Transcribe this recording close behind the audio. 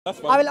That's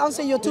fine. I will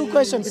answer your two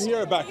questions. You can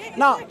hear it back.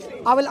 Now,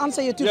 I will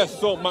answer your two. Yes,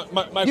 so my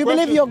Do you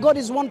believe your God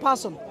is one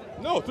person?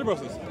 No, three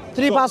persons.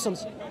 Three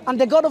persons. And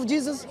the God of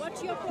Jesus?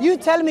 You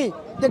tell me,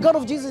 the God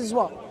of Jesus is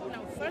what?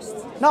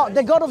 No,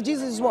 the God of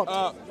Jesus is what?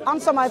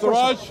 Answer my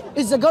Siraaj, question.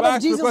 Is the God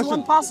of Jesus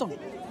one person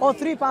or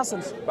three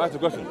persons? Back to the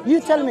question.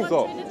 You tell me.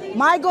 So,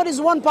 my God is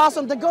one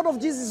person. The God of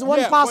Jesus is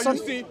one person.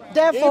 But you see,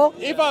 therefore,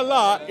 if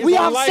Allah is we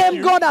have like same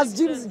you, God as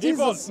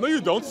Jesus. No,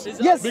 you don't.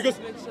 Yes. Because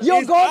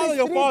your God is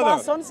your three father?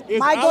 persons. Is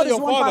My Allah God is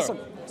your one father? person.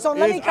 So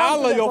let me come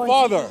Allah to the your point.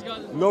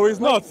 father? No, he's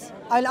not.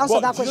 I'll answer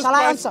that question. Shall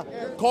I answer?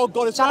 Call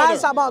God his Shall father. I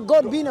answer about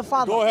God being a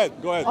father? Go ahead.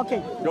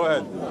 Okay. Go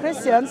ahead.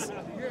 Christians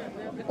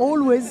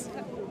always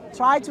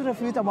try to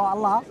refute about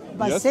Allah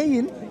by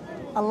saying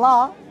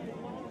Allah,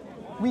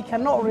 we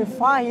cannot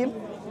refer him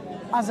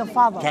as a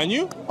father. Can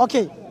you?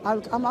 Okay,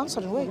 I'm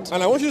answering. Wait.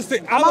 And I want you to say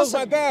Allah's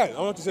my dad. I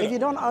want you to say if you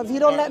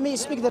don't let me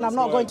speak, then I'm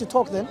not going to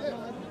talk. Then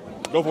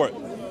go for it.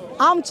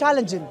 I'm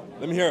challenging.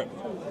 Let me hear it.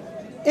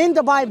 In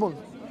the Bible,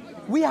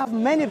 we have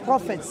many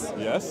prophets.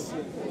 Yes.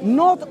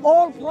 Not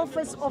all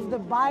prophets of the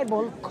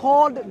Bible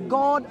called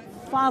God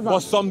Father.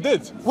 But some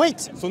did.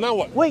 Wait. So now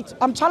what? Wait,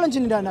 I'm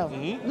challenging that now.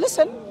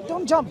 Listen,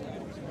 don't jump.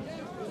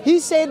 He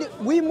said,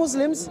 we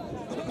Muslims,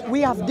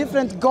 we have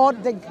different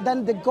God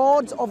than the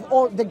gods of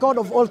all, the God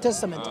of Old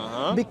Testament,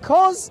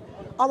 because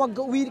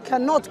we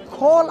cannot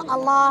call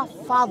Allah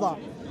Father.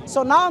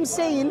 So now I'm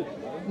saying,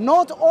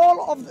 not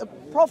all of the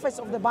prophets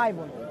of the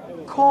Bible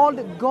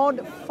called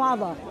God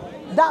Father.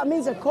 That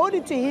means,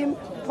 according to him,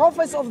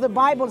 prophets of the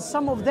Bible,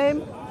 some of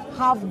them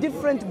have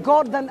different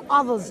God than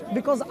others,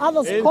 because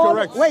others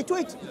Incorrect.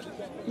 Wait,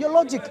 your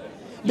logic.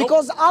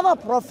 Because other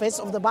prophets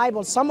of the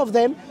Bible, some of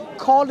them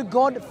called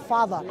God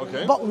Father.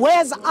 Okay. But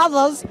whereas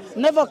others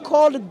never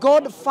called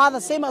God Father,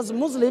 same as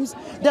Muslims,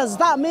 does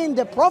that mean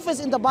the prophets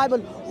in the Bible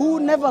who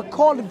never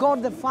called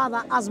God the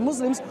Father as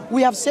Muslims,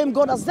 we have same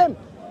God as them?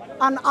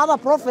 And other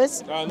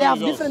prophets, they have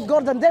different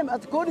God than them,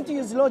 according to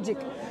his logic.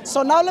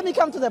 So now let me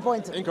come to the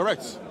point.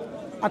 Incorrect.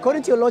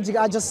 According to your logic,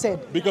 I just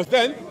said. Because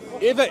then,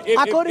 if that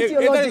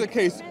is the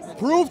case,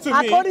 prove to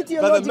me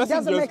that the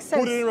messengers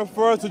who didn't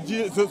refer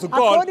to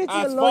God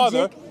as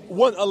Father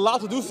weren't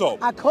allowed to do so.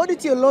 According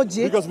to your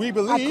logic, because we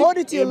believe in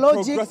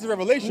progressive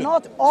revelation.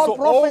 Not all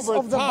prophets over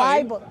of the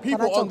time, Bible.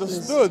 People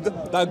understood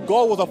that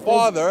God was a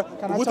Father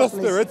with a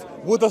Spirit,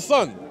 with a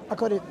Son.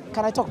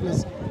 Can I talk,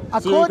 please?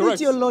 According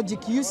to your logic,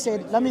 you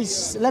said, let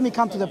me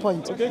come to the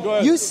point. Okay, go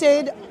ahead. You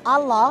said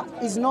Allah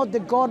is not the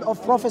God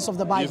of prophets of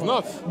the Bible. He's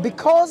not.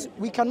 Because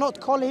we cannot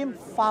call him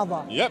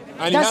Father. Yep, and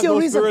that's he has your no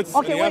reason. spirits,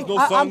 okay, and he wait, has no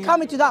son. I'm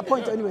coming to that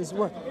point anyways.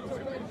 Wait.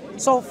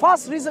 So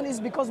first reason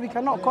is because we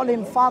cannot call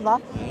him Father,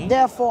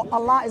 therefore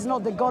Allah is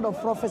not the God of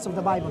prophets of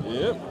the Bible.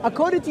 Yep.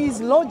 According to his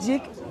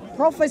logic,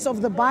 prophets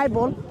of the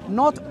Bible,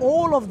 not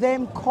all of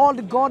them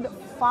called God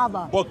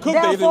Father. But could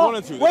they if they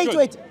wanted to?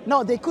 Wait.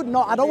 No, they could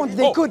not. I don't want.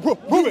 They could.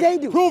 Prove Did they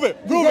do? Prove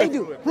it.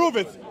 Prove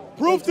it.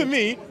 Prove to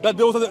me that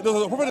there was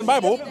a prophet in the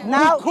Bible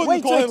now, who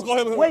couldn't call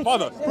him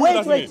Father.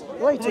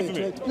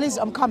 Wait. Please,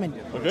 I'm coming.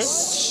 Okay.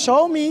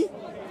 Show me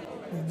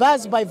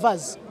verse by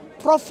verse,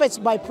 prophets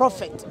by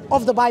prophet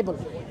of the Bible.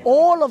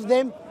 All of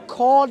them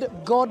called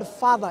God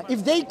Father.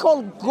 If they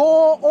call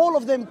God, all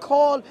of them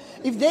call.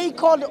 If they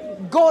called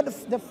God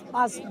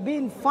as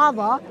being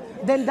Father,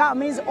 then that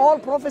means all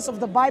prophets of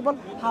the Bible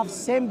have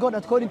same God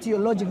according to your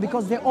logic,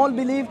 because they all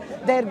believe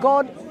their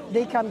God,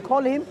 they can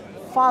call him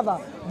Father.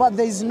 But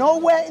there is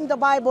nowhere in the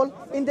Bible,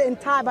 in the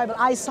entire Bible,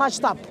 I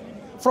searched up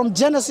from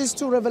Genesis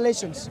to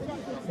Revelations,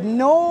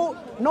 no,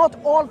 not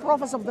all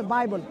prophets of the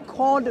Bible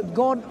called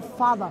God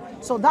Father.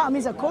 So that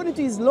means, according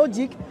to his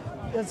logic,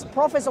 as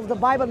prophets of the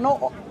Bible,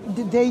 no,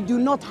 they do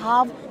not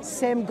have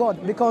same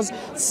God, because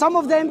some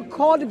of them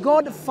called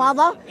God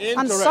Father. Incorrect.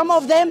 And some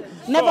of them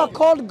never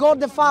called God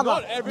the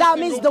Father. That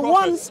means the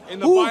ones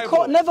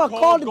who never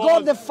called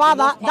God the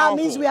Father, that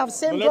means we have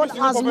same God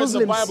as Muslims. In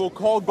the Bible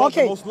called God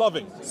the most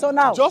loving. So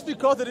now, just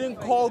because they didn't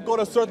call God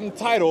a certain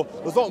title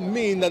does not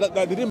mean that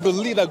they didn't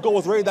believe that God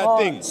was really that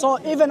thing. So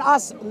even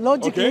us,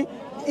 logically,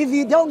 if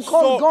you don't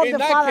call God the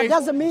Father,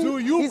 doesn't mean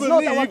he's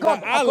not our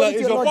God. Allah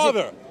is your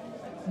Father?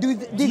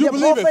 Did the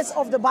prophets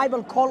of the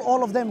Bible call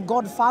all of them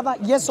God Father?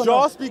 Yes or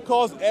no? Just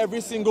because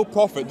every single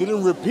prophet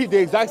didn't repeat the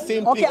exact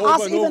same thing over and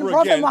over again. Even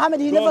Prophet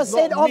Muhammad, he never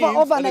said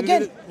over and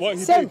again.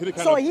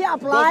 So he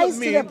applies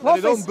to the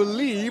prophets. They don't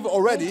believe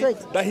already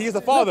that he is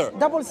a father.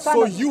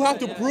 So you have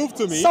to prove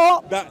to me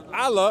that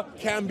Allah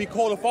can be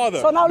called a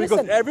father. So now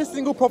because every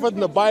single prophet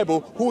in the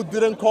Bible who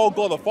didn't call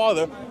God a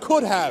father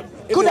could have,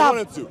 if they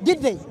wanted to.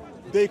 Did they?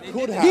 They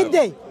could have. Did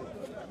they?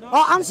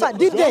 Oh, answer.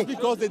 Did they?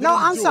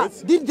 Now answer.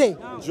 Did they?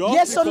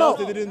 Yes or no?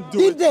 They didn't do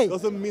did they?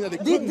 Doesn't mean that they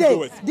couldn't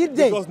do it. Did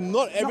they? Because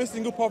not every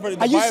single prophet in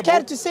the Are Bible. you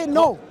scared to say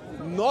no?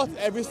 Not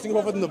every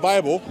single prophet in the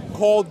Bible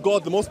called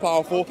God the most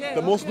powerful,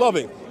 the most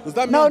loving. Does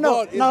that mean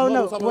God is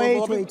not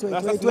wait.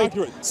 That's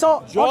inaccurate.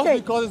 So,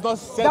 just because it's not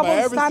said by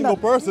every single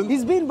person.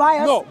 He's being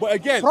biased. No, but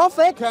again,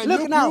 prophet, can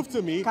look you now. prove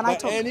to me Can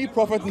that any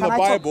prophet in the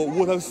Bible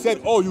would have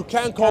said, oh, you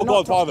can't call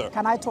God Father?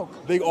 Can I talk?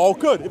 They all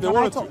could if they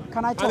wanted to.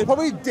 Can I talk? And they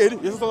probably did.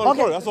 It's just not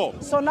recorded, that's all.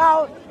 So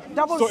now,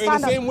 double so standard.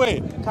 in the same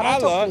way,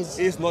 Allah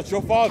is not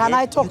your father. Can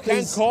I talk, you can't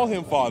please? call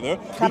him father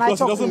Can I because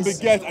talk, he doesn't please?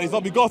 beget and he's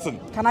not begotten.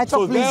 Can I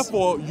talk, so please?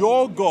 therefore,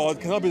 your God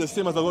cannot be the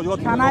same as the God.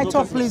 Can I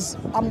talk, please?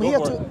 I'm here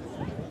to...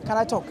 Can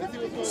I talk?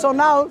 So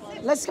now,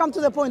 let's come to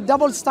the point,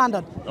 double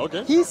standard.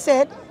 Okay. He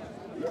said,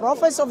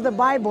 prophets of the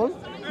Bible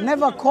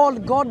never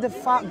called God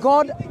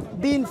God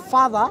being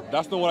father.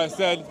 That's not what I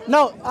said.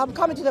 No, I'm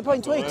coming to the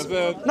point. Wait.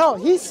 No,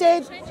 he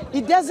said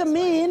it doesn't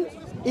mean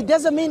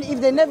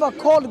if they never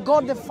called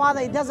God the Father,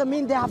 it doesn't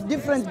mean they have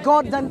different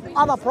God than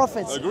other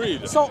prophets.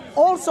 Agreed. So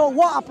also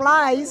what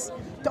applies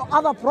to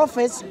other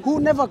prophets who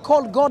never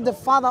called God the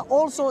Father,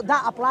 also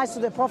that applies to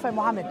the Prophet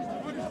Muhammad.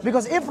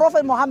 Because if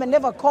Prophet Muhammad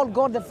never called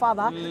God the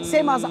Father,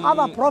 same as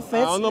other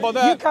prophets, I don't know about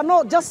that. you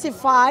cannot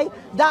justify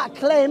that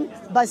claim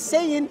by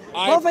saying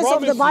prophets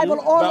of the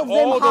Bible, all of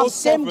them have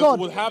same God.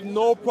 Would have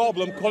no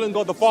problem calling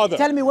God the Father.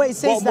 Tell me where it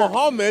says that.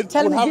 Muhammad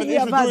would have an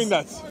issue doing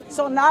that.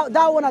 So now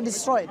that one I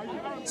destroyed.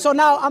 So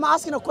now I'm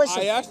asking a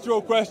question. I asked you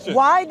a question.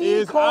 Why do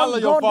you call Allah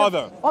your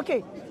father?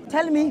 Okay,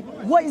 tell me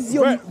what is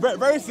your...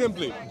 Very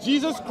simply,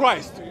 Jesus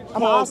Christ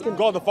called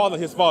God the Father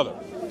his father.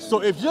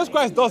 So if Jesus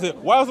Christ does it,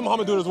 why doesn't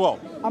Muhammad do it as well?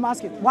 I'm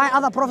asking, why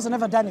other prophets have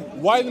never done it?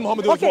 Why didn't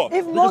Muhammad do it as well?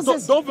 If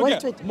Moses... Don't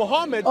forget,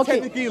 Muhammad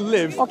technically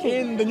lives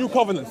in the new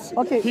covenants.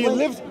 He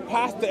lives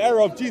past the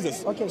era of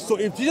Jesus. So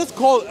if Jesus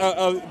called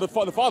the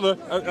Father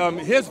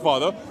his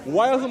father,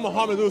 why doesn't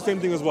Muhammad do the same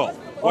thing as well?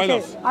 Why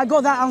not? I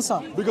got that answer.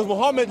 Because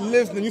Muhammad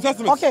lives in the New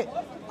Testament. Okay,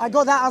 I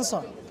got that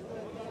answer.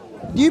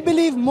 Do you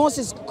believe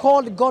Moses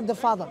called God the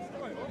Father?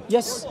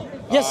 Yes.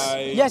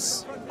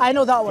 Yes. I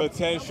know that one.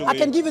 Potentially. I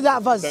can give you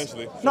that verse.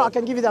 Potentially. No, I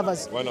can give you that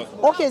verse. Why not?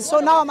 Okay, so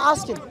now I'm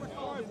asking.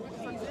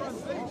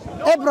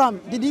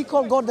 Abraham, did he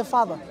call God the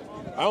Father?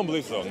 I don't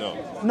believe so,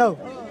 no. No.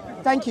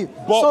 Thank you.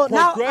 But so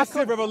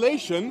progressive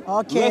revelation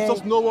lets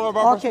us know more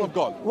about the person of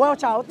God.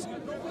 Watch out.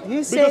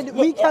 He said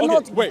we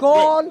cannot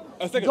call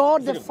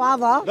God the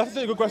Father. That's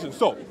a good question.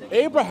 So,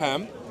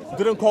 Abraham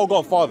didn't call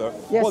God Father,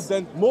 but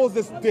then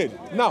Moses did.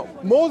 Now,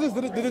 Moses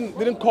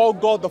didn't call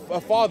God the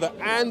Father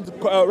and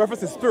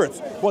reference his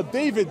spirits, but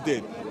David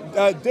did.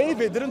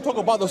 David didn't talk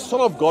about the Son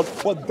of God,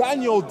 but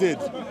Daniel did.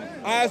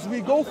 As we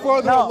go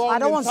further along I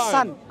don't in want time,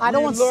 son. I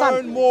don't want son.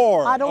 learn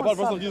more I don't about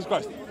the want person of Jesus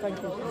Christ. Thank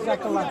you.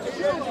 Exactly.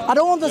 I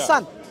don't want the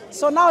son.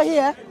 So now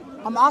here,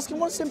 I'm asking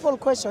one simple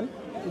question.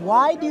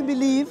 Why do you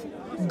believe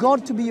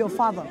God to be your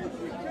father?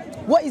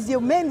 What is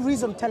your main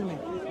reason? Tell me.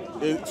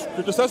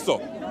 Scripture says so.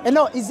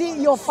 No, is he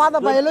your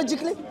father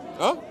biologically?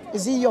 Huh?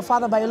 Is he your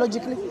father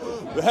biologically?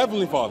 The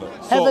Heavenly Father.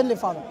 Heavenly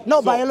Father.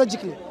 No,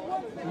 biologically.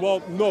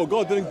 Well, no,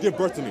 God didn't give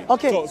birth to me.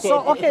 Okay,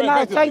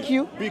 now thank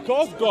you.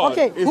 Because God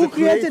is who the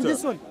created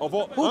this one? Of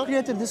all, who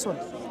created this one?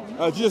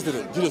 Jesus did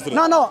it. Jesus did it.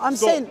 No, I'm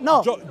saying,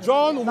 no.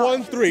 John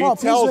 1:3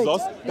 tells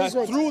us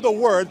that through the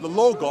Word, the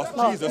Logos,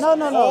 Jesus,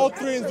 all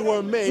things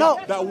were made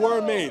that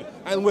were made.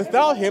 And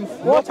without Him,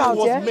 nothing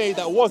was made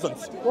that wasn't.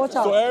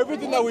 So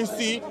everything that we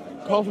see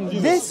comes from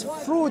Jesus.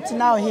 This fruit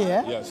now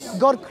here,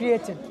 God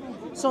created.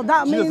 So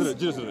that means,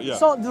 Jesus did it,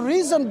 so the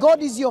reason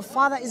God is your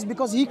father is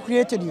because He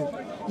created you.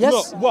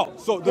 Yes. No, well,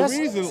 so the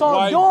reason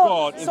why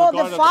God is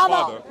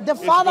the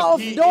father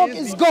of dog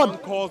is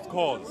God.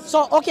 Cause.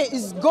 So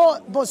is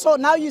God. But so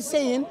now you're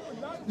saying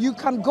you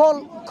can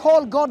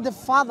call God the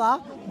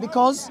Father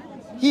because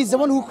He's the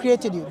one who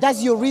created you.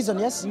 That's your reason,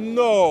 yes?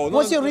 No.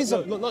 What's your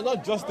reason? No,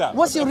 not just that.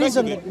 What's your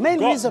reason? Main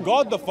reason.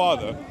 God the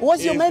Father.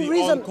 What's your main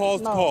reason?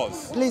 Uncaused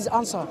cause. Please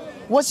answer.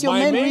 What's your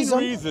main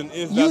reason?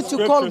 Is you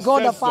to call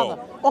God the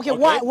Father. Okay,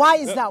 why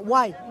is that?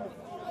 Why?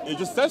 It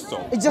just says so.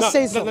 It just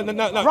says so.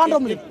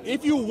 Randomly.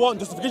 If you want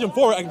justification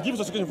for it, I can give you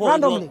justification for it.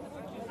 Randomly.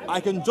 I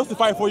can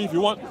justify it for you if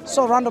you want.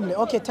 So randomly.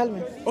 Okay, tell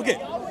me. Okay.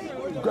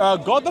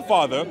 God the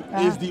Father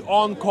is the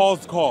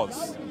uncaused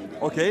cause.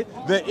 Okay?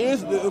 There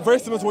is, very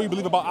similar to what you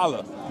believe about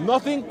Allah.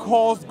 Nothing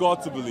caused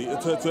God to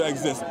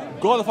exist.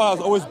 God the Father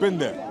has always been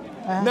there.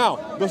 Now,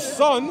 the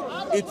Son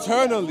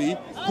eternally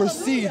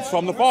proceeds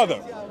from the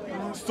Father.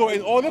 So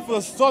in order for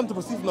the Son to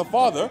proceed from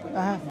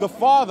the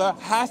Father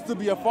has to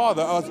be a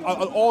father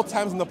at all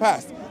times in the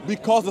past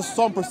because the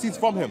Son proceeds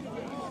from him.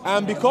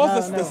 And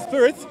because the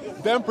Spirit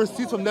then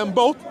proceeds from them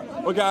both.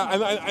 Okay,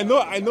 I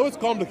know it's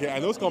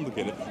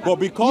complicated. But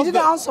because you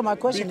didn't answer my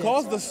question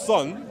the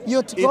Son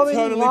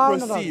eternally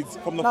proceeds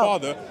from the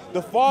Father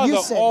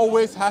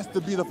always has to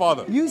be the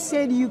Father. You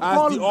said you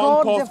call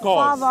God the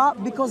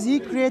Father because He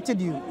created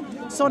you.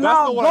 So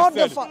now God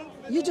the Father.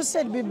 You just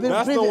said...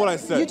 That's not what I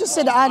said. You just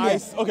said earlier.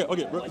 Okay.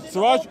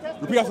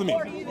 Siraaj, repeat after me.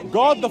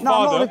 God the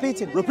Father... I'm not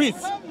repeating.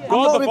 Repeats.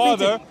 God the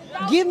Father...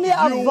 Give me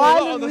a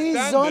valid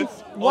reason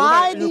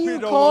why do you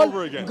call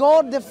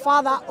God the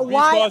Father?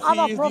 Why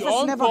other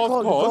prophets never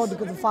call God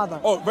the Father?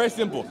 Oh, very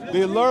simple.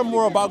 They learn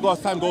more about God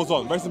as time goes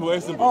on. Very simple,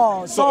 very simple.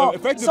 Oh,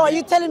 so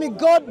you're telling me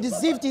God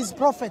deceived His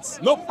prophets?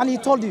 Nope. And He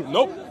told you?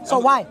 Nope. So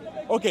why?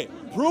 Okay,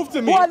 prove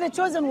to me. Who are the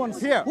chosen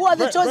ones? Here. Who are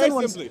the chosen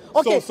ones? Simply.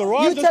 Okay, so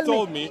Siraaj just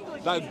told me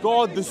that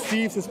God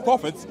deceives His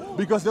prophets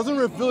because He doesn't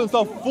reveal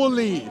Himself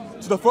fully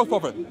to the first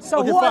prophet. So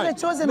okay, who fine. are the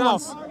chosen now,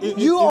 ones?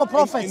 You or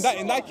prophets?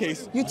 In that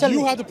case, you tell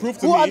me. have to prove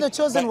to who me are the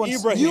chosen that ones?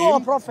 Ibrahim You or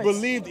prophets?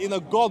 believed in a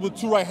God with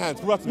 2 right hands.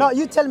 Prove that to No, me.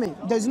 you tell me.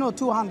 There's no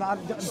 2 hands.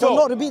 So, Do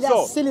not repeat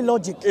that silly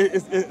logic.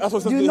 That's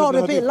what Do not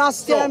repeat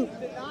last time.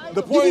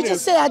 The point Did you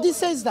just say Hadith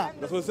says that?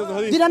 That's what it says in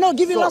Hadith. Did I not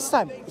give you last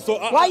time? So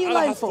why are you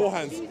lying has for? 4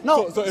 hands.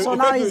 No, so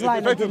now he's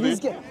lying.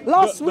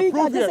 Last week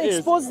I just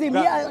exposed him.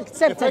 He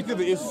accepted.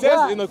 Effectively, it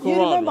says in the Quran,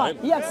 you remember? right?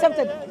 He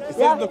accepted. It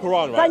says in the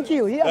Quran, right? Thank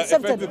you. He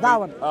accepted that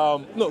one.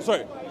 No,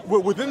 sorry.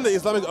 Within the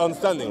Islamic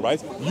understanding,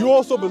 right? You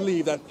also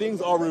believe that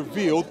things are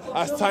revealed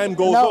as time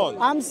goes on.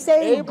 No, I'm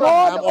saying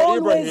Abraham God or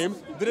always... Ibrahim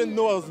didn't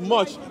know as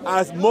much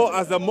as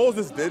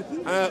Moses did,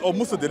 or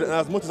Musa did, and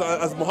as much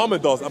as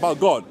Muhammad does about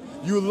God.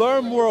 You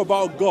learn more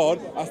about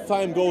God as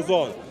time goes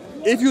on.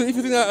 If you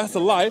think that's a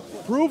lie,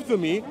 prove to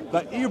me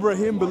that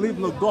Ibrahim believed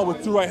in a God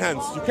with 2 right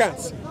hands. You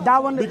can't.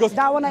 That one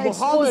I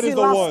exposed you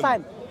last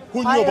time.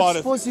 Who knew about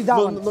it?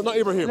 No, not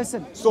Ibrahim.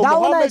 Listen, so that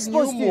one I Muhammad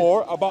exposed knew you.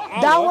 more about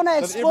Allah that one I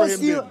than exposed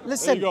Ibrahim you. did.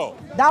 Listen, there you go.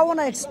 That one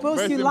I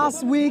exposed you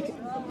last week.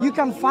 You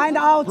can find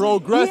out.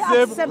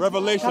 Progressive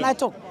revelation. Can I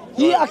talk?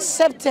 He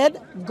accepted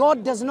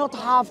God does not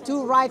have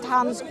 2 right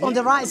hands on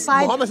the right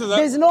side. Muhammad says that.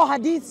 There's no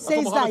hadith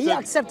says that. He said.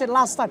 accepted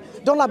last time.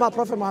 Don't lie about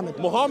Prophet Muhammad.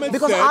 Muhammad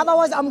because said,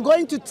 otherwise I'm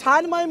going to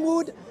turn my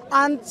mood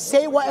and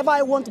say whatever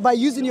I want by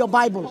using your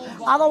Bible.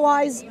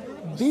 Otherwise,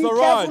 be Siraaj,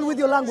 careful with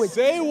your language.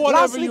 Say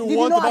whatever you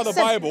want about the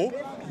Bible.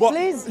 But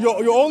please,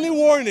 your only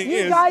warning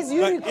is guys, that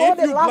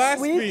recorded if you last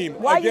blaspheme week,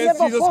 why against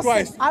you never Jesus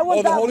Christ I want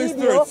or the that Holy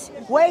video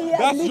Spirit, where he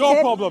that's admitted,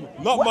 your problem,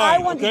 not mine. I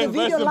wanted okay? the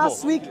video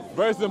last week.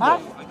 Very simple. Huh?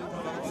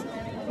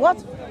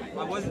 What?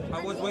 I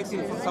was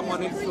waiting for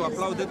someone else to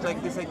upload it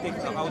like this. I take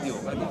the audio.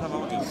 I don't have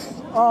audio.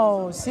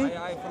 Oh, see?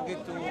 I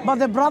forget to... But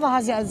the brother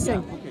has it as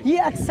saying. Okay. He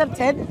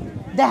accepted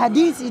the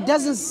hadith. It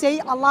doesn't say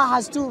Allah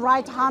has 2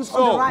 right hands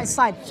on the right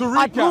side.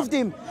 I proved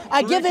him.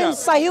 I gave him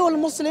Sahih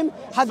al-Muslim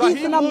hadith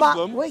Sahih number.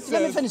 Muslim wait,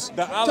 let me finish.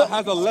 That Allah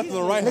has a left and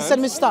a right listen,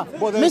 hand.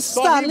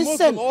 Mister,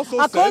 listen.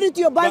 According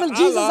to your Bible,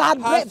 Jesus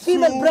had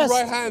female breasts.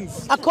 Right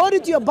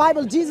according to your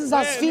Bible, Jesus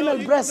has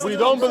female breasts. We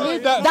don't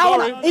believe that.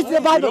 That is the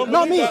Bible,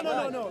 not me.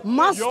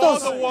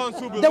 Masters.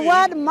 The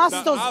word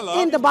masters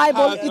in the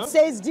Bible, it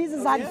says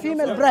Jesus had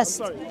female breasts.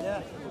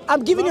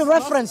 I'm giving you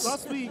reference.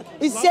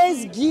 It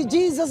says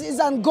Jesus is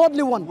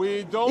ungodly one.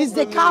 He's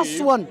the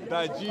cast one.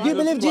 Do you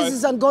believe Jesus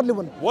is ungodly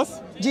one? What?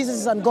 Jesus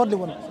is ungodly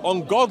one.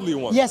 Ungodly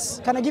one? Yes.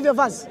 Can I give you a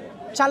verse?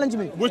 Challenge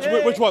me. Which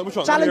one?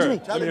 Challenge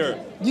me. Let me hear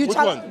it. Do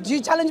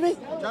you challenge me?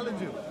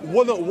 Challenge you.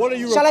 What are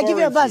you Shall I give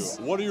you a verse?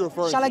 What are you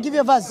referring to? Shall I give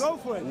you a verse? Go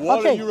for it.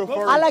 What are you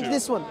referring I like to?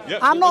 this one. Yep,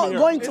 I'm not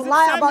going to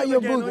lie about your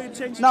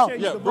book. No,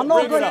 I'm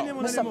not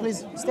going. Mister,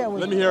 please stay away.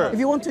 Let me hear it. If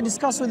you want to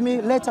discuss with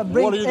me later,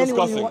 bring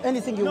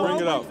anything you want.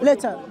 Bring it out.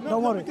 Later,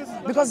 don't worry.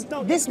 Because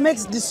this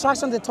makes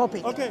distraction the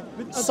topic. Okay.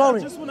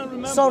 Sorry.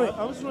 Sorry.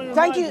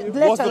 Thank you.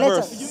 Later.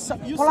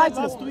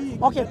 Politely.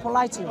 Okay,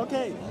 politely.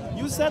 Okay.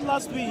 You said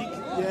last week,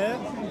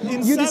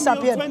 in you Samuel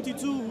disappeared.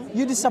 22.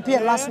 You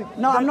disappeared last week.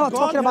 No, I'm not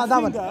talking about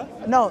that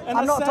one. No,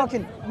 I'm not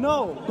talking.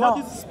 No, God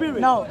is spirit.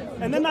 No.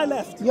 And then I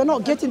left. You're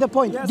not getting the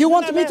point. Do you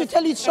want me to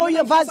tell you, show you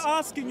a verse? I'm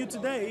asking you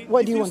today.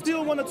 What do you want?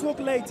 Still want to talk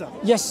later?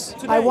 Yes,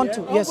 today, I want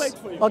to. I'll Yes. wait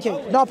for you.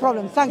 Okay, no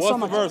problem. Thanks so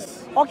much. What's the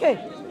verse? Okay.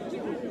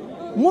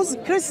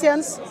 Most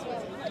Christians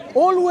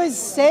always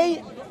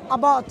say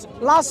about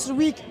last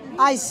week.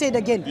 I said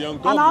again,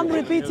 and I'm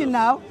repeating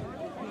now.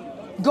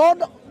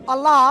 God,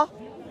 Allah.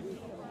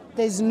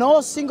 There is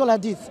no single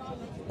hadith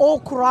or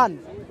Quran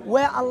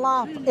where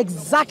Allah,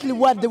 exactly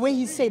what the way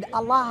he said,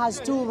 Allah has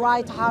 2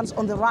 right hands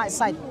on the right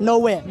side.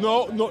 Nowhere.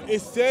 No,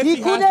 it says he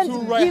has 2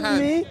 right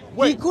hands.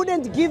 He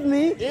couldn't give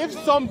me. If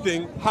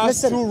something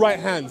has 2 right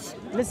hands,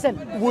 listen.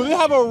 Will he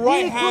have a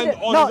right hand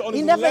on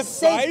his left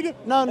side?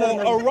 No.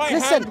 Or a right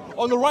hand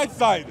on the right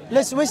side?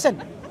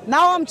 Listen.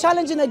 Now I'm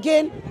challenging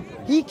again.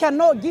 He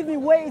cannot give me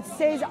where it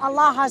says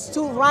Allah has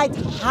 2 right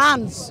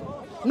hands.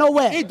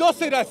 Nowhere. He does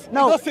say that.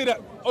 No. He does say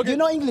that. Okay. You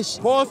know English?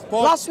 Pause.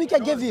 Last week I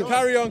gave you.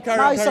 Carry on.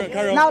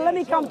 Now let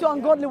me come to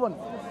ungodly one.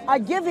 I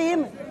gave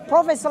him,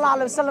 Prophet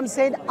ﷺ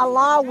said,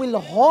 Allah will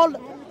hold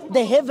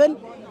the heaven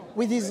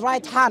with his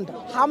right hand.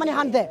 How many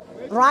hands there?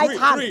 Right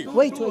hand.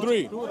 Wait.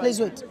 Three.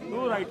 Please wait.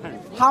 2 right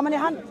hands. How many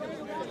hands?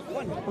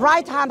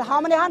 Right hand, how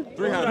many hands?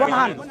 3 hands. 1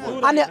 hand.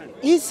 And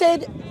he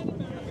said,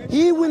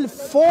 he will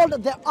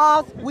fold the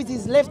earth with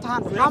his left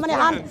hand. How many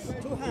hands?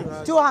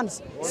 2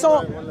 hands.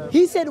 So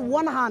he said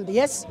 1 hand,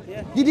 yes?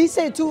 Did he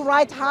say 2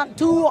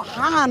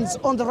 hands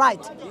on the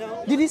right?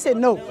 Did he say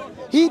no?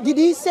 Did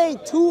he say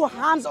 2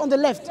 hands on the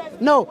left?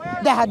 No.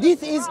 The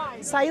hadith is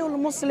Sahih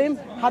al-Muslim,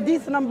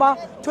 hadith number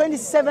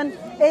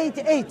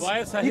 2788.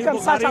 You can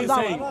search up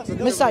that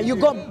one. Mister, you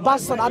got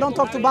bastard. I don't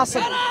talk to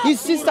bastard. His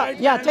sister.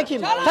 Yeah, take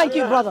him. Thank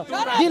you, brother.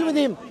 Deal with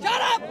him.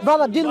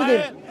 Brother, deal with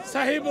him.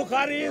 Sahih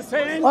Bukhari is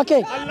saying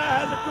okay. Allah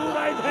has 2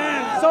 right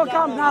hands. So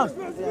come now.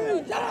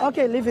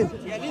 Okay, leave him.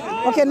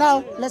 Okay,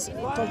 now let's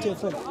talk to your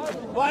friend.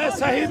 Why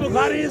Sahih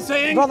Bukhari is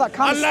saying brother,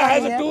 come Allah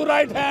has 2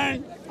 right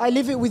hands? I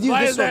leave it with you.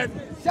 Why this is that?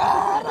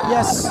 one.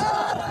 Yes.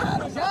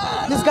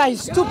 This guy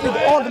is stupid,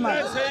 old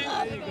man.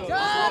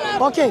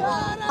 Okay,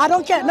 I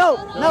don't care. No.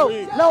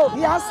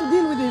 He has to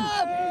deal with him.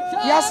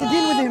 He has to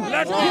deal with him.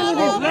 Deal with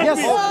him. Yes.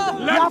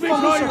 Let me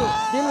show you.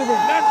 Deal with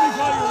him. Let me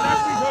show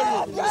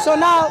you. So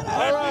now, Let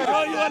me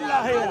show you Allah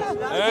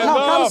here. now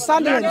come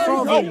stand here in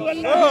front of him.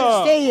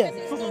 Stay here.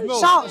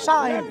 Shout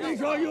Let him. me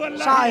show you Allah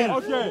Shout here. him.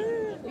 Okay.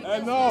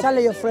 Enough. Tell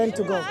your friend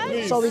to go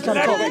so we can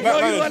Let talk. me show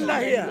you Allah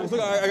here.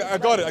 I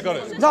got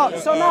it. No,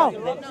 so now, I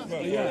don't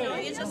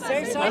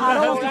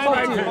want to talk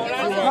to you.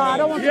 No, I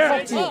don't want to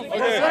talk to you.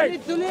 Okay.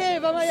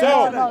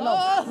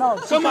 No.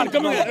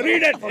 Come on.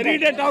 Read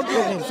it out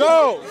here.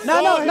 So,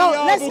 No.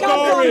 Let's count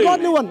the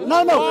ungodly one. No.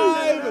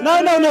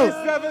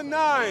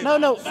 5:7-9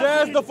 No.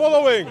 says the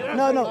following.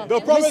 No. The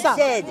prophet Mister.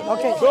 said,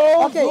 Okay.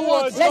 those who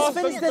are Let's just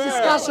finish and the fair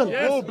discussion.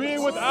 will be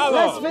with Allah.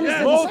 Let's finish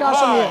the Most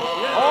discussion High, here.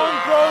 on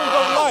thrones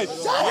of light,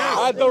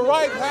 at the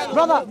right hand.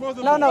 Brother,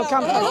 no,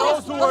 come.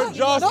 Those who are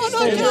just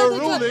in their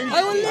rulings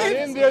and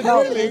in their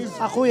dealings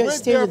Akhuya, with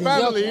stay their with him.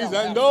 families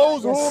and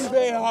those whom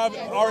they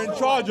are in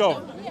charge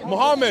of.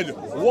 Muhammad,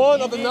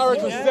 one of the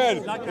narrators said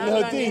in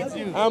the hadith,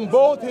 and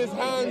both his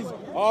hands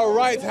are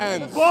right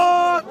hands.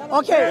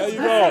 Okay. There you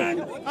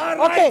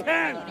go. Okay.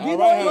 Do you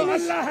know Allah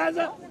has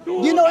a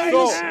two Do you know right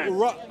English?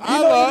 hand.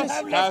 Allah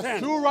English? has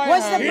two right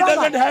Where's the hands. He brother?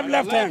 doesn't have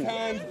left Left hand.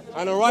 hand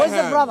and a right Where's the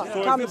hand. brother?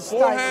 So Come, is it four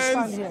stand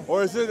hands here.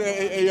 or is it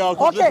a Okay.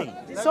 quadriple?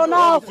 So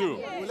now, Two.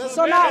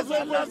 Allah's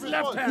left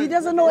he hand.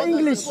 doesn't know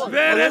English.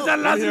 Where is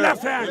Allah's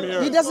left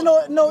hand? He doesn't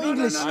know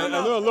English. I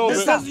know a little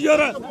This bit. is your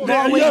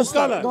Mister.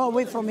 scholar. Go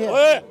away from here.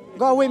 Hey.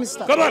 Go away,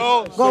 mister. Come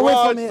on. Go away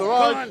from here.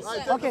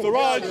 Siraaj. Okay.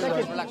 Siraaj.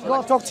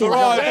 Go talk to him.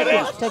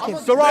 Siraaj. Take him.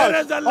 Where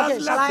is Okay,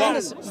 Allah's shall I left end,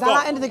 hand? shall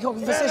I end the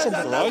conversation?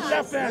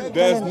 Left hand.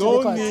 There's Tell him to no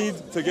be quiet.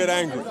 need to get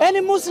angry.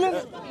 Any Muslim,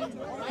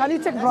 can you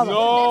take brother?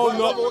 No.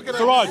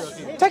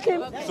 Siraaj. Take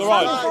him.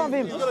 Siraaj. Stand in front of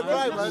him.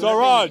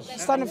 Siraaj.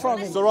 Stand in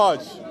front of him.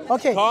 Siraaj.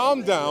 Okay.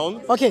 Calm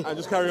down. Okay. And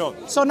just carry on.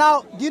 So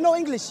now, do you know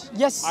English?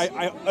 Yes.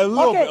 A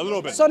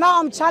little bit. So now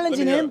I'm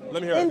challenging Let me hear him it.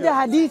 Let me hear in it. the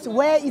hadith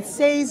where it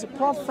says,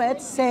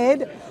 Prophet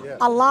said,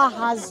 Allah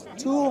has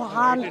two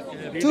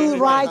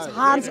right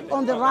hands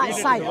on the right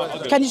side.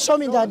 Can you show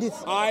me the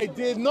hadith? I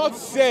did not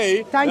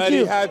say Thank that you.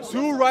 he had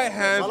two right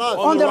hands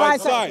On the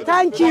right side.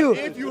 Thank But you.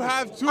 if you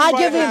have two I right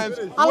give hands,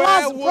 him. where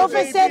Allah's would Prophet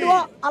they said be?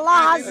 what?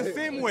 Allah And in the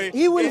same way, has,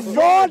 He will if you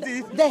fold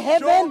hadith, the show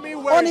heaven me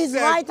where on it His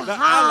says right that Allah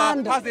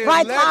hand. has a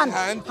Right left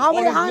hand. How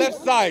many on his hands?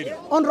 left side.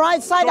 On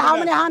right side, Show me how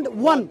many that. hands?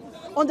 One.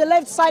 On the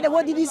left side,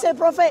 what did he say,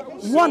 Prophet?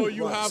 One.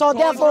 you have So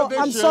therefore, I'm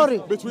contradictions sorry.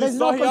 between There's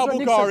no Sahih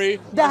contradiction. Al-Bukhari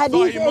The and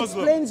hadith Sahih Muslim.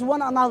 explains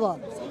one another.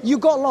 You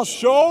got lost.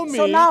 Show me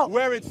So now,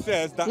 where it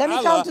says that let me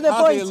Allah come to the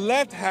has point. a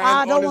left hand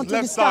I don't on want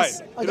his to left discuss.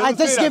 side. It I doesn't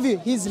just say give that. you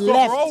his So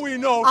left. for all we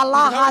know,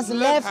 Allah he has his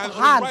left on his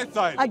hand. right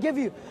side. I give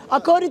you.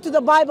 According to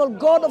the Bible,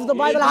 God of the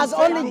Bible has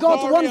only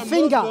got one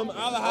finger.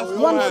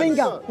 One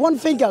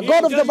finger.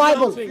 God of the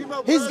Bible.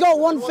 He's got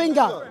one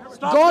finger.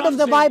 God of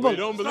the Bible We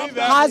don't believe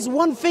that. has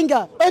one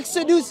finger.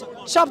 Exodus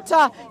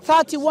chapter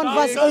 31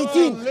 verse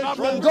 18.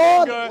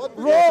 God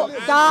wrote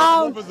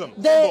down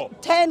the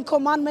 10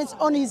 commandments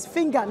on his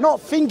finger,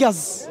 not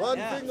fingers.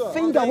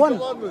 Finger,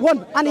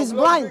 one. And he's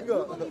blind.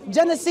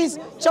 Genesis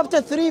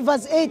chapter 3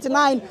 verse 8,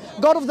 9.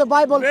 God of the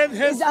Bible With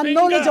his is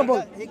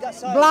unknowledgeable,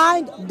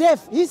 blind,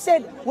 deaf. He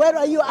said, where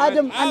are you,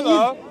 Adam and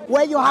Allah Eve?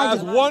 Where you has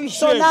hiding? one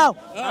So shin now,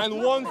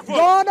 and one foot.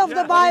 God of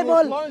the And he will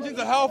Bible, plunge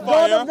into hellfire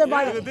God of the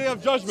Bible. in the day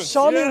of judgment.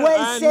 show me where it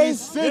And he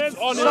says, sits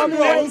on show his me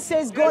where throne. it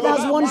says God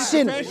has one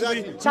shin.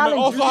 Essentially, he Challenge.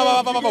 may also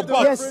have a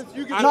butt. Yes,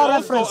 And no also,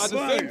 reference. at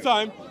the same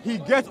time, he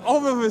gets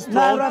off of his No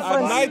throne at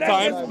reference.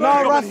 nighttime. No He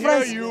can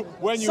reference. hear you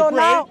when you So pray.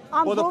 now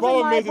I'm But the proving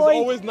problem my is it's point.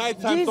 always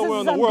nighttime Jesus somewhere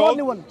is in the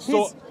ungodly world.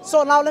 one.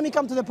 So now let me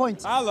come to the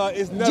point. Allah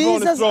is never on his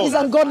Jesus throne. is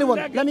ungodly one.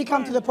 Let me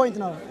come to the point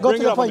now. Go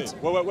Bring to it the up for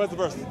point. me. Where's the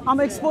verse? I'm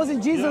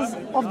exposing Jesus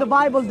of the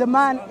Bible. The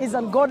man is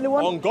ungodly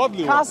one.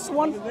 Ungodly one. Cursed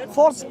one.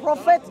 False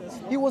prophet.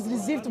 He was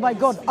deceived by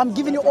God. I'm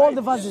giving you all the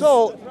verses.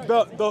 So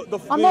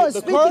I'm not the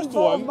speaking cursed of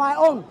one. my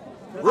own.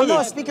 I'm Really?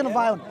 not speaking of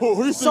my own.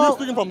 Who are you So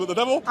speaking from? The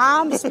devil?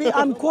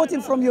 I'm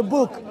quoting from your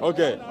book.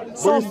 Okay.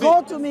 So But you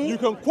go see, to me. You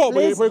can quote,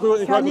 please. but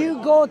you Can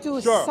you go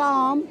to Sure.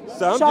 Psalm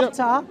Psalm,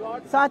 chapter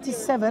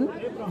 37,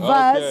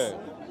 verse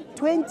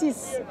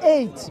 28,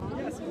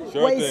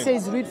 Sure where it thing.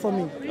 says, read for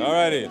me.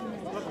 Alrighty.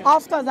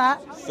 After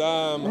that,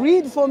 Psalm.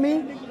 read for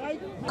me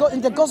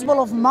in the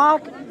Gospel of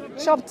Mark,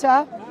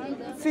 chapter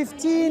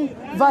 15,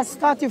 verse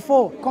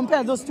 34.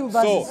 Compare those two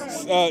So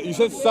verses. you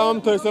said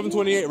Psalm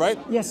 37:28, right?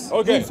 Yes,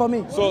 Okay. read for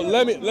me. So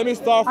let me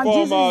start And from.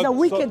 Jesus is a so-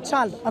 wicked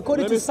child,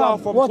 according Let to me start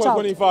Psalm. from Watch out.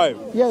 25.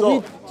 Yeah, so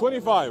read.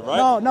 25,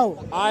 right? No.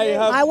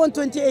 I want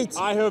 28.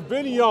 I have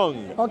been young,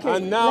 Okay,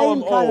 and now let I'm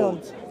him carry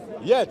old.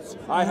 Yet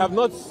I have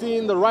not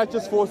seen the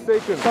righteous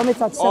forsaken Show me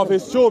 37. of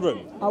his children.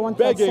 I want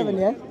begging. 37,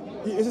 yeah?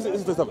 Is this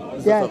 37?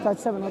 Is this Yeah,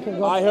 37? 37. Okay,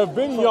 go. I have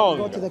been young.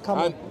 Go to the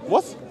camera. And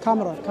what?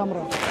 Camera.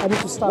 I need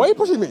to start. Why are you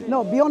pushing me?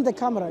 No, beyond the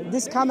camera.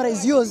 This camera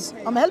is yours.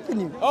 I'm helping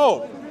you.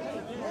 Oh,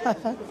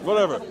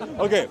 Whatever.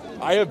 Okay,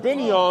 I have been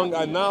young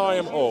and now I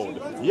am old.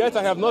 Yet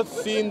I have not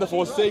seen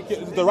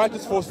the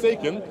righteous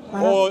forsaken,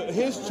 or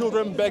his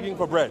children begging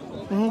for bread.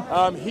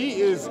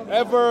 He is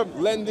ever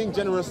lending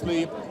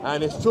generously,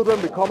 and his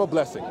children become a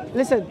blessing.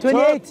 Listen,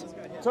 28.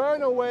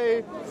 Turn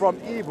away from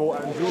evil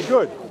and do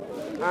good.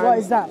 And, What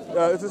is that?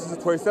 This is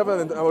 27,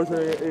 and I will show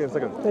you in a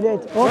second. 28.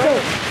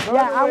 Okay. Turn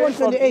Yeah, I away want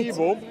from 28.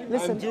 evil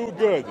Listen. and do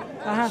good.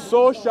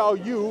 So shall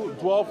you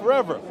dwell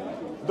forever.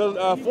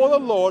 For the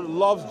Lord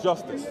loves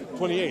justice.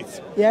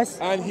 28. Yes.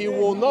 And he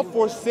will not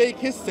forsake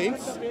his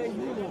saints.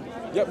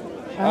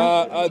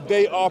 Yep.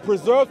 They are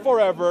preserved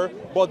forever,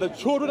 but the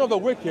children of the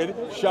wicked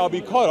shall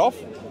be cut off.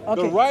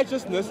 Okay. The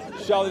righteousness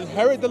shall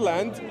inherit the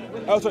land.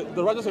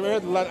 The righteous shall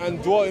inherit the land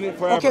and dwell in it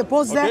forever. Okay,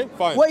 pause there.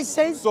 Fine. What it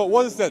says? So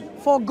what is said?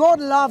 For God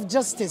loves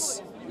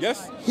justice.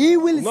 Yes. He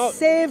will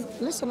save.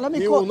 Listen, let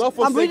me quote.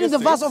 I'm reading the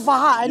verse of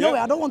heart. I know it.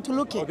 I don't want to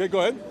look it. Okay,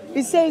 go ahead.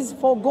 It says,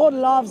 for God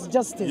loves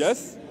justice.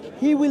 Yes.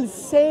 He will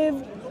save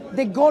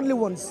the godly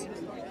ones.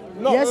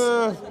 No,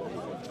 Yes.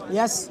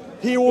 Yes.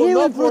 He will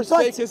not protect.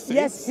 forsake his saints.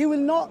 Yes, he will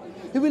not.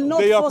 He will not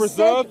They are forsake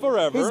preserved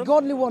forever. his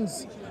godly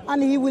ones,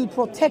 and he will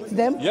protect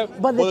them.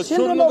 Yep. But the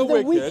children of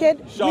the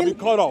wicked shall will be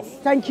cut off.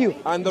 Thank you.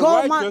 And the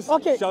God, righteous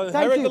okay, shall thank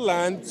inherit you. the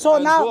land So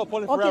and now, dwell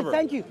upon it okay, forever.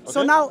 thank you.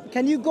 So Okay? now,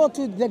 can you go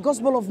to the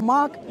Gospel of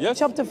Mark, Yes.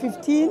 chapter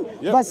 15,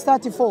 Yep. verse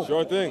 34?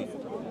 Sure thing.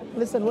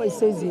 Listen what it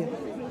says here.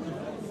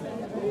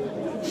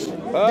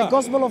 The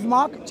Gospel of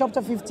Mark,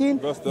 chapter 15,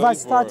 verse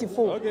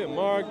 34. Okay,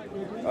 Mark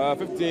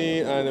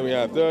 15, and then we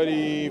have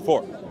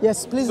 34.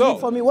 Yes, please So, read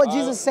for me what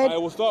Jesus said. I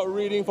will start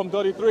reading from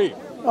 33.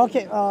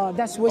 Okay,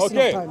 that's wasting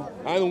Okay, of time.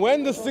 and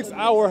when the 6th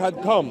hour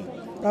had come,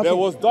 there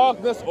was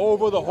darkness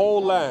over the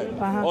whole land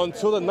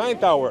until the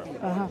 9th hour.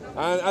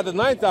 And at the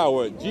 9th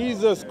hour,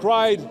 Jesus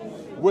cried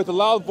with a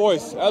loud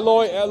voice,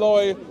 Eloi,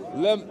 Eloi,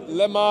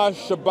 lema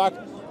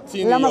sabachthani.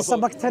 Lama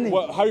sabachthani.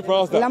 How do you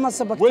pronounce that? Lama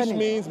sabachthani. Which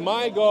means,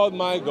 my God,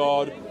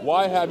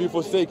 why have you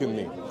forsaken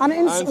me? And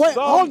wait,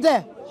 hold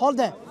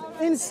there.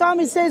 In Psalm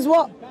it says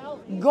what?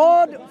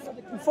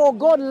 For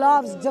God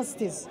loves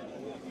justice.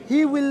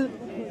 He will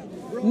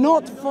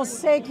not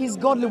forsake his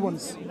godly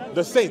ones.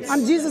 The saints.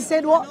 And Jesus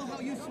said what?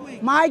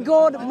 My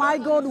God,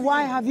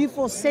 why have you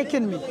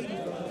forsaken me?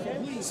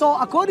 So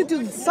according to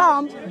the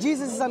Psalm,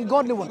 Jesus is an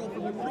ungodly one.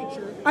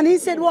 And he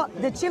said what?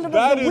 The children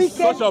That of the is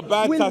wicked such a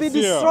bad will be tafsir.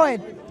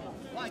 destroyed.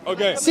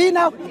 Okay. See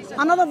now,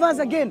 another verse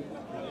again.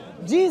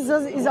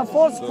 Jesus is a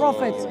false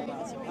prophet.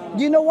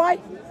 Do you know why?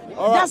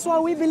 All right. That's why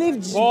we believe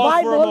Pause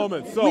for a Bible.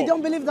 moment. So, we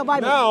don't believe the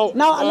Bible.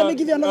 Now, Let me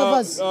give you another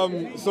verse.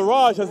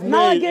 Siraaj has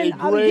Now made again,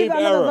 a I will give grave you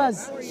another error.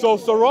 verse. So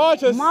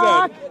Siraaj has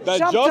Mark said that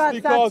chapter just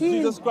because 13.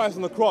 Jesus Christ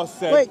on the cross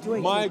said,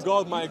 Wait, my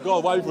God,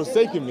 why have you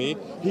forsaken me?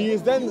 He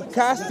is then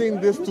casting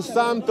this to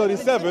Psalm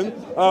 37,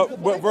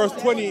 verse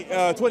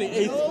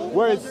 28,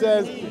 where it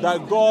says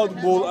that God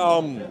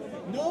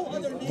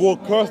will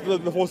curse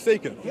the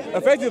forsaken.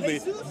 Effectively,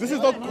 this is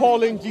not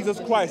calling Jesus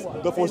Christ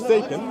the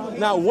forsaken.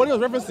 Now, what he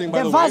was referencing,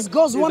 by the way, verse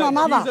goes is one that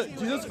another.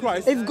 Jesus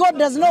Christ, If God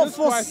does not Jesus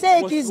Christ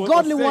forsake was- his was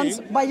godly saying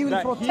ones, but he will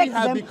that protect he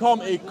had them.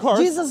 become a curse.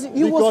 Jesus,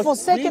 he was because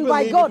forsaken we by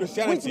believe in God,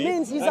 Christianity which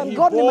means he's that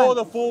ungodly he bore man.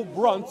 the full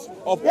brunt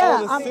of Yeah,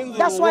 all the sins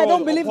that's of the why I world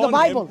don't believe the upon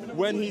Bible. him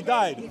when he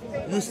died.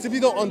 You simply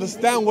don't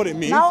understand what it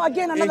means. Now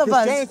again, another in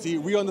verse. Christianity,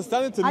 we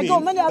understand it to I mean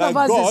got many other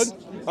that verses.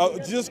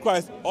 God, Jesus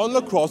Christ on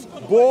the cross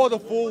bore the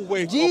full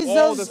weight of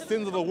all the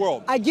sins of the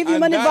world. I give you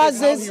And many that is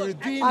how verses he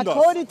redeemed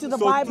according us. to the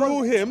so Bible.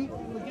 through him,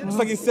 just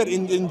like he said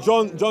in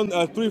John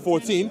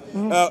 3:14,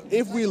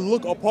 if we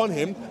look upon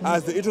him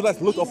as the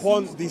Israelites look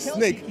upon the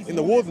snake in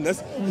the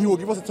wilderness, he will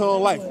give us eternal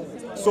life.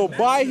 So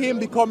by him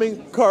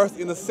becoming cursed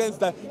in the sense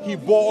that he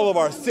bore all of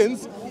our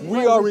sins,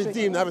 we are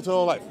redeemed and have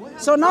eternal life.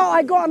 So now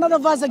I got another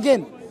verse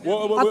again.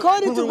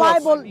 According to proving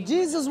what? Bible,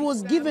 Jesus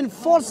was given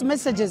false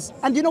messages.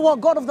 And you know what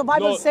God of the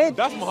Bible No, said?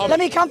 that's Muhammad. Let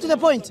me come to the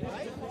point.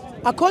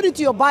 According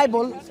to your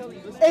Bible,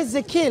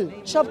 Ezekiel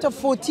chapter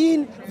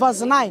 14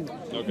 verse 9.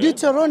 Okay.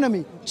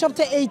 Deuteronomy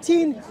chapter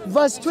 18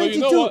 verse 22.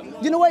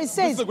 You know what it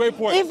says? This is a great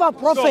point. If a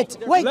prophet...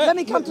 So, let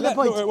me come to the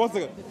point. Wait, 1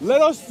 second. Let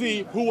us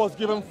see who was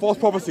given false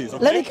prophecies.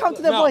 Okay? Let me come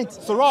to the now, point.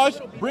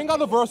 Siraaj, bring out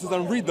the verses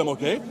and read them,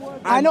 okay?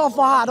 I know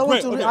for her. I don't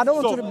want Wait, to. okay. I don't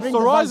want So to bring the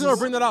Siraaj is verses. going to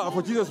bring that out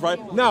for Jesus,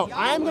 right? Now,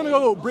 I'm going to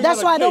go bring That's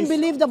out a why I don't case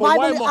believe the for why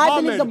Bible. I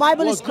believe the Muhammad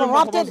Bible was is given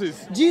corrupted.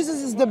 prophecies.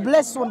 Jesus is the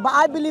blessed one, but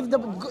I believe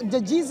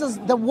the Jesus,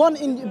 the one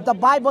in the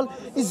Bible,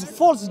 is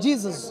false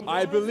Jesus.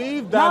 I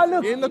believe Now that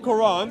look. in the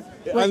Quran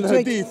and the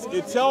wait. Hadith,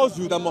 it tells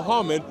you that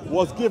Muhammad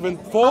was given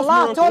false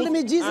Allah miracles told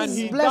me Jesus and is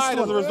he blessed died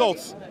as a one.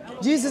 result.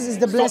 Jesus is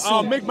the blessed So I'll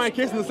one. make my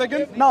case in a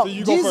second. No, so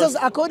you go Jesus, first.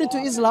 according to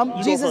Islam,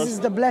 go Jesus first. is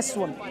the blessed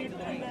one.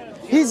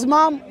 His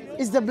mom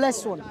is the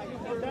blessed one.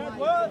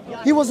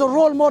 He was a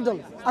role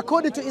model,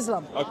 according to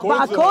Islam. According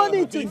But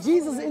according to to Hadith.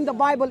 Jesus in the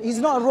Bible, he's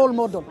not a role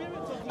model.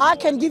 I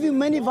can give you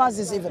many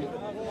verses even.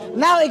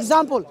 Now,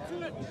 example,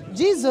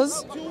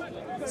 Jesus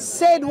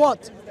said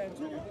what?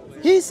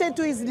 He said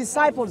to his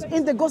disciples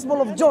in the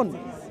Gospel of John,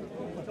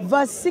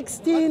 verse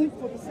 16,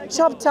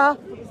 chapter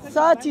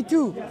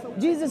 32,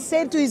 Jesus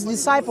said to his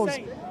disciples,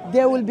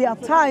 there will be a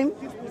time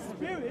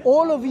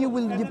all of you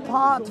will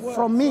depart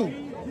from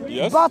me.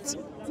 Yes. But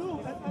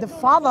the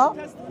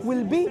Father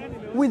will be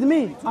with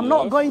me. I'm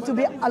not going to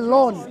be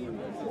alone.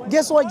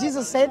 Guess what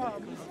Jesus said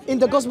in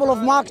the Gospel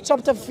of Mark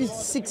chapter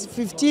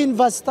 15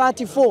 verse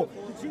 34.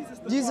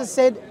 Jesus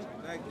said,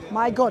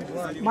 my God,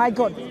 my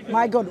God,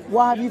 my God,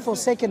 why have you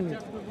forsaken me?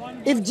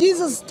 If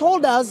Jesus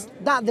told us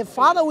that the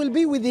Father will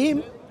be with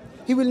him,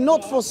 he will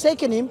not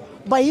forsake him,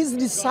 but his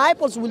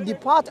disciples will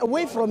depart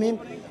away from him,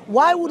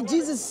 why would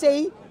Jesus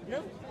say,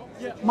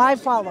 my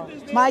Father,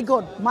 my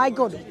God,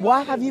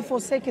 why have you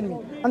forsaken me?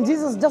 And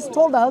Jesus just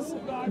told us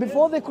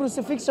before the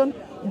crucifixion,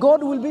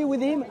 God will be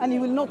with him and he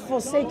will not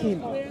forsake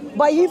him.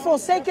 But he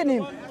forsaken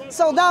him.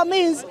 So that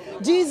means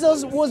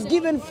Jesus was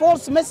given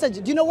false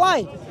message. Do you know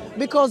why?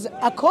 Because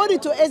according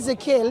to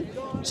Ezekiel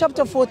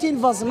chapter 14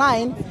 verse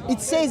 9, it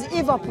says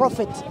if a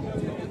prophet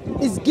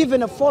is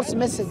given a false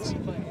message,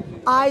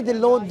 I the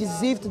Lord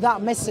deceived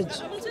that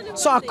message.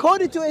 So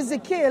according to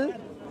Ezekiel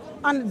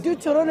and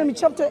Deuteronomy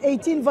chapter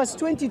 18 verse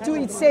 22,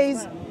 it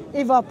says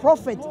if a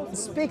prophet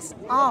speaks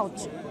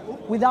out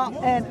without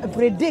and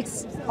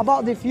predicts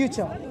about the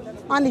future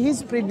and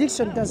his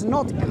prediction does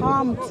not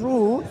come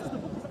true,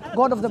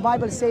 God of the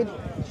Bible said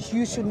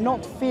you should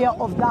not fear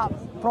of that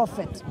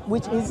prophet,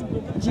 which is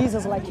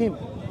Jesus like him.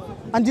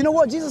 And you know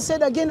what Jesus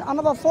said again?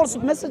 Another false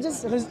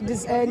messages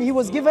and he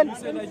was given.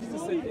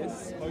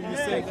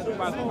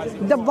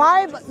 The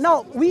Bible,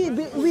 no, we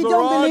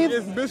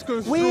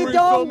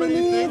don't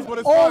believe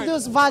all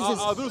those verses.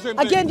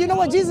 Again, you know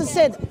what Jesus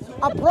said?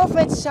 A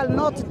prophet shall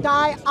not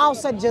die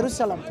outside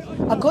Jerusalem.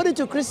 According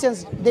to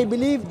Christians, they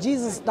believe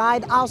Jesus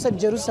died outside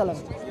Jerusalem.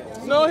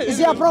 No, is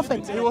he a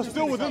prophet? He was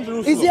still within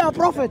Jerusalem. Is he a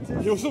prophet?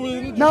 He was still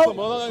within Jerusalem.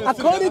 No,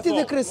 according to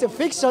the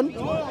crucifixion,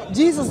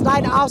 Jesus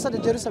died outside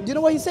of Jerusalem. Do you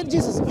know what he said,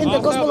 Jesus? In the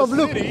Gospel of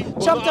Luke,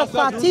 chapter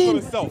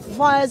 13,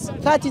 verse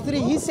 33,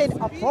 he said,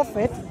 a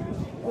prophet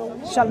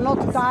shall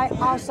not die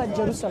outside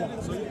Jerusalem.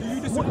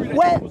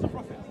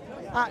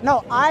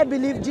 No, I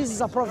believe Jesus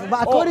is a prophet,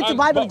 but according to the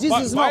Bible, Jesus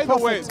is not a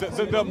prophet. By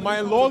the way,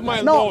 my Lord,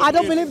 no, I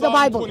don't believe the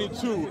Bible.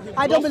 22,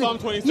 I don't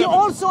believe. He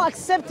also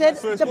accepted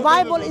the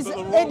Bible is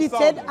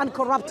edited and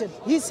corrupted.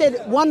 He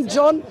said 1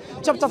 John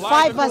chapter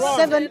 5 verse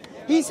 7,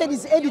 he said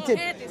it's edited.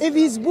 If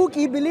his book,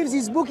 he believes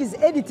his book is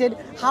edited,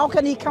 how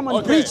can he come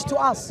and preach to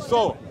us?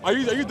 So, are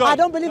you done? I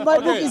don't believe my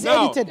book is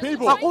edited.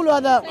 People, أقول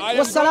هذا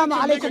والسلام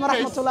عليكم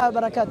ورحمة الله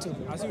وبركاته.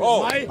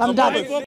 Oh, I'm done.